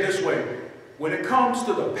say it this way. When it comes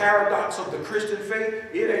to the paradox of the Christian faith,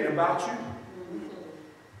 it ain't about you.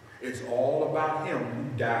 It's all about him who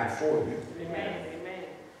died for you. Amen.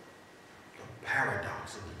 The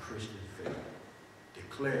paradox of the Christian faith.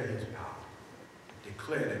 Declare his power.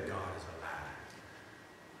 Declare that God is alive.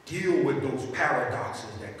 Deal with those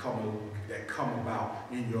paradoxes that come about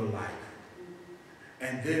in your life.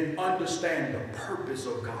 And then understand the purpose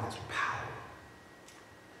of God's power.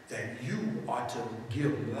 That you are to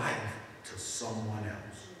give life to someone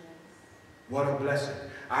else. What a blessing.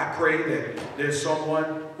 I pray that there's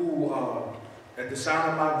someone who, at the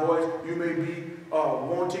sound of my voice, you may be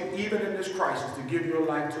wanting, even in this crisis, to give your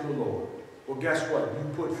life to the Lord. Well, guess what? You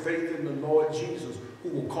put faith in the Lord Jesus, who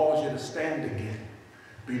will cause you to stand again.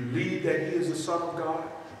 Believe that he is the Son of God.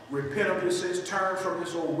 Repent of your sins. Turn from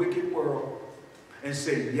this old wicked world. And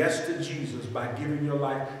say yes to Jesus by giving your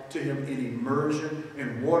life to him in immersion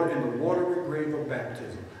in the watery grave of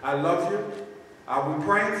baptism. I love you. I'll be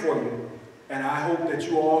praying for you. And I hope that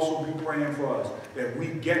you will also be praying for us, that we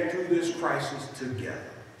get through this crisis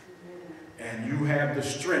together. And you have the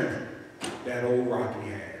strength that old Rocky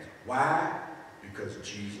has. Why? Because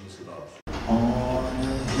Jesus loves you. On a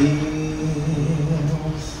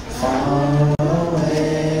hill far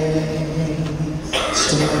away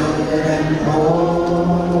stood an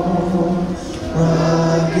old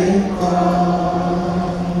rugged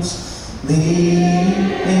cross,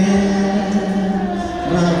 leaning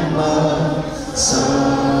among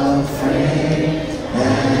suffering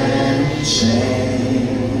and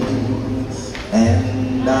shame,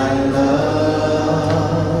 and I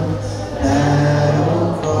love that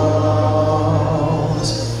old cross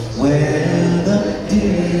where the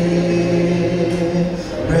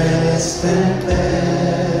dearest and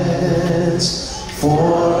best for a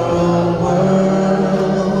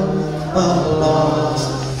world of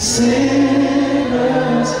lost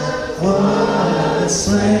sinners was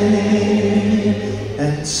slain,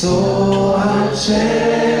 and so I cherish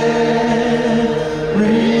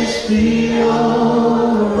the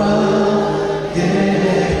old rugged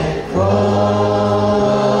cross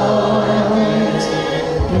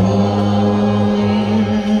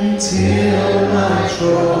till my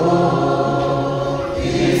trophies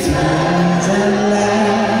lands at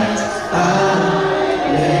last I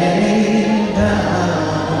lay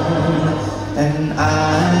down, and I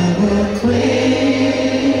will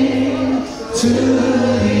cling to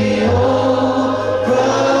the old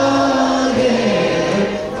rugged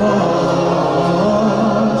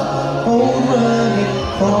cross, old rugged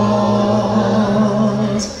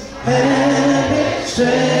cross, and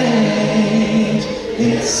exchange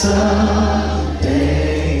it someday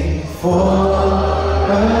for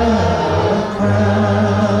a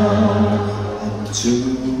crown. And to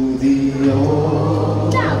the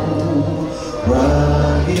old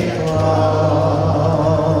rugged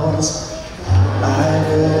cross I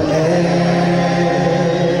will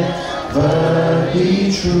ever be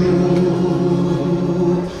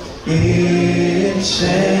true, in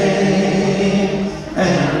shame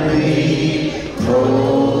and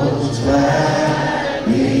reproach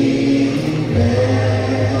gladly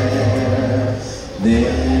bear.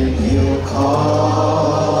 Then he'll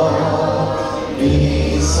call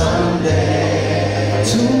me someday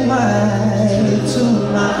to my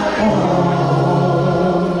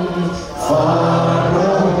home far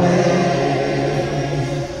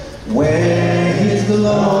away, where his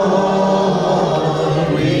glory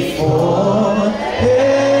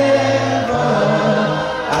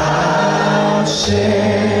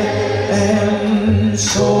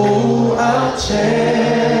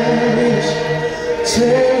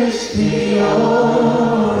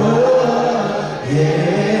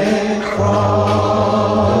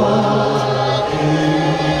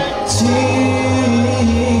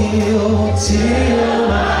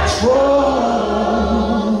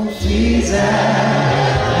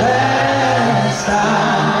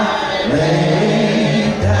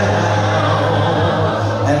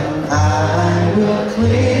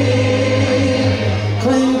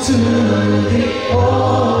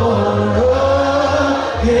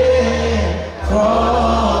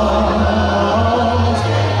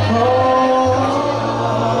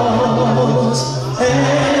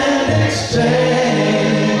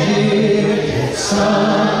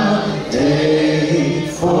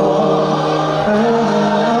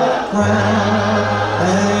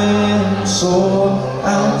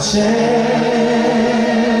I'll cherish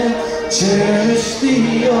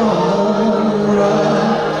the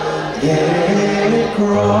rugged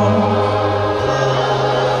cross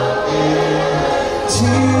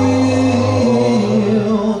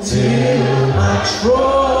till my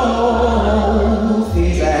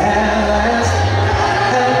trophies at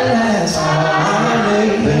last I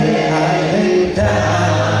lay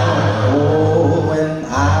down. Oh, and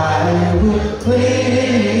I will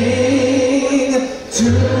cling to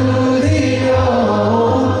the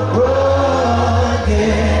old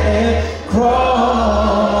rugged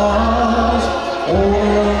cross,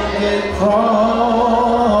 rugged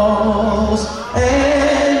cross.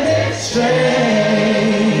 And it's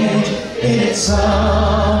strange, it's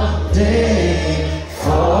someday for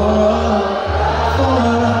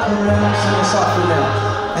around. Sing it softly now.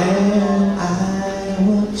 And I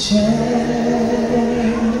will cherish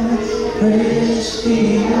the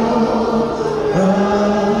old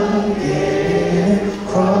rugged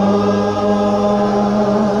cross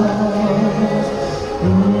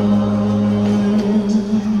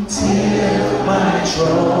till my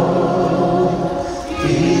trophies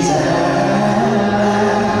at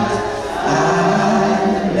last I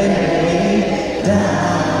lay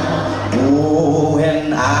down. Oh,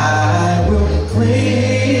 and I will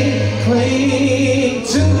cling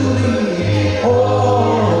to the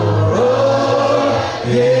old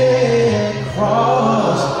rugged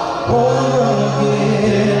cross,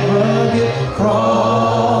 rugged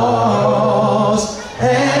cross.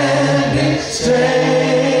 And it's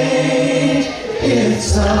strange, it's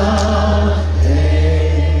someday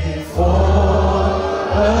for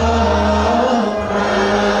a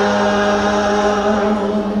crown.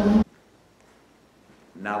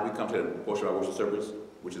 Now we come to the portion of our worship service,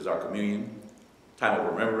 which is our communion, time of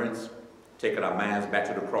remembrance, taking our minds back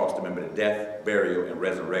to the cross to remember the death, burial, and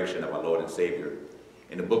resurrection of our Lord and Savior.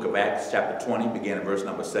 In the book of Acts, chapter 20, beginning in verse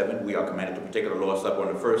number 7, we are commanded to partake of the Lord's Supper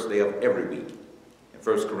on the first day of every week. In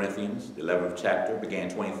 1 Corinthians, the 11th chapter, beginning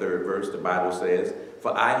 23rd verse, the Bible says,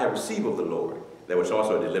 "For I have received of the Lord that which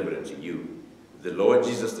also I delivered unto you. The Lord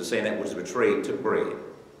Jesus, the same that was betrayed, took bread.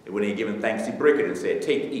 And when he had given thanks, he broke it and said,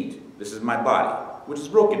 Take, eat. This is my body, which is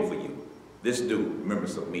broken for you. This do in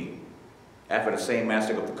remembrance of me. After the same manner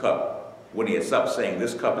took up the cup, when he had supped, saying,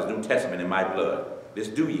 This cup is New Testament in my blood. This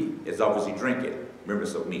do ye, as often as ye drink it, in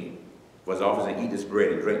remembrance of me. For as often as ye eat this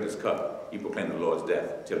bread and drink this cup, ye proclaim the Lord's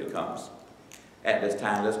death till he comes." At this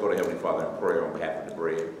time, let's go to Heavenly Father in prayer on behalf of the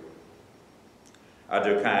bread. Our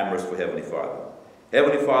dear, kind, merciful Heavenly Father.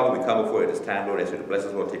 Heavenly Father, we come before you at this time, Lord, ask you to bless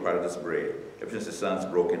us, Lord, take part of this bread, ever since the Son's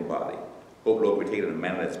broken body. Hope, Lord, we take it in a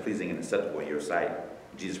manner that's pleasing and acceptable in your sight.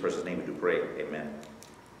 In Jesus' precious name we do pray. Amen.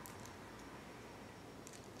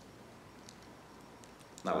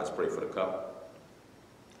 Now let's pray for the cup.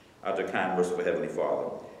 Our dear, kind, merciful Heavenly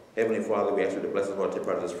Father. Heavenly Father, we ask you to bless us, Lord, take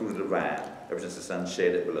part of this fruit of the vine, ever since the Son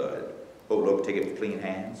shed his blood. Hope, Lord, we take it with clean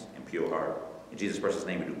hands and pure heart. In Jesus' precious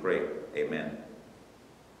name we do pray. Amen.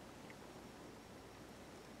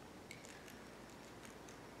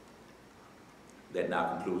 That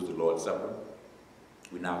now concludes the Lord's Supper.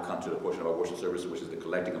 We now come to the portion of our worship service, which is the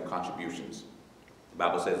collecting of contributions. The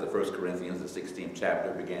Bible says in 1 Corinthians, the 16th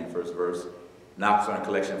chapter, beginning first verse, "Now concerning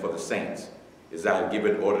collection for the saints, as I have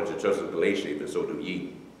given order to the church of Galatia, even so do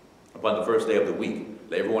ye. Upon the first day of the week,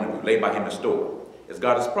 let every one of you lay by him in store, as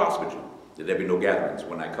God has prospered you, that there be no gatherings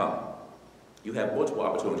when I come." You have multiple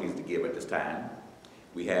opportunities to give at this time.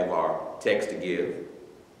 We have our text to give.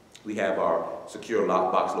 We have our secure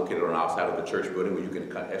lockbox located on the outside of the church building where you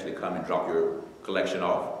can actually come and drop your collection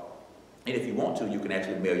off. And if you want to, you can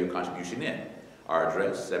actually mail your contribution in. Our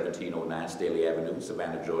address, 1709 Staley Avenue,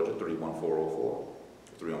 Savannah, Georgia, 31404,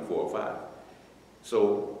 31405.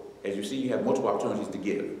 So, as you see, you have multiple opportunities to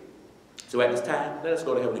give. So at this time, let us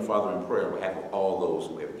go to Heavenly Father in prayer on behalf of all those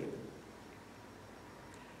who have given.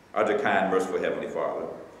 Our dear, kind, merciful Heavenly Father.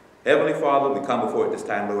 Heavenly Father, we come before you at this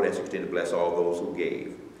time, Lord, as you continue to bless all those who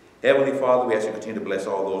gave. Heavenly Father, we ask you to continue to bless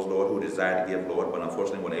all those, Lord, who desire to give, Lord, but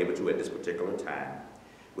unfortunately weren't able to at this particular time.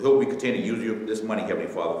 We hope we continue to use this money, Heavenly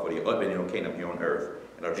Father, for the uplifting of your kingdom here on earth.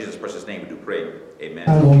 In our Jesus' precious name we do pray. Amen.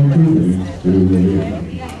 I want to reach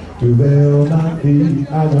to veil my feet.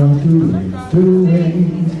 I want to reach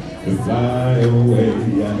to fly away. I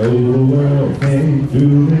know the world can't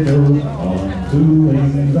do it all. On two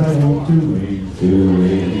wings, I want to reach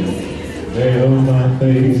veil my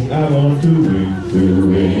face. I want to reach to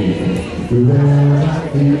veil my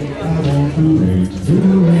feet. I want to reach to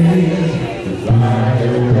fly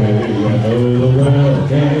away. I know the world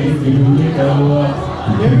can't do it all.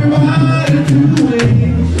 Everybody two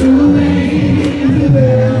wings, to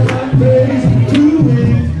veil my face. Two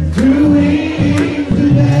wings,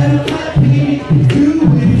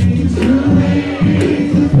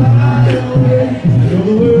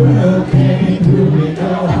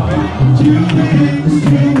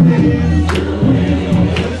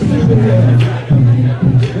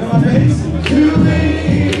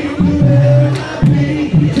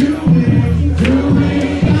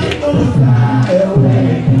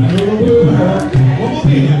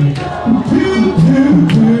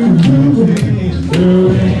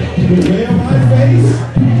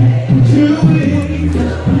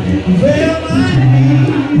 Well, I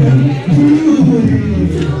need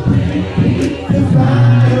to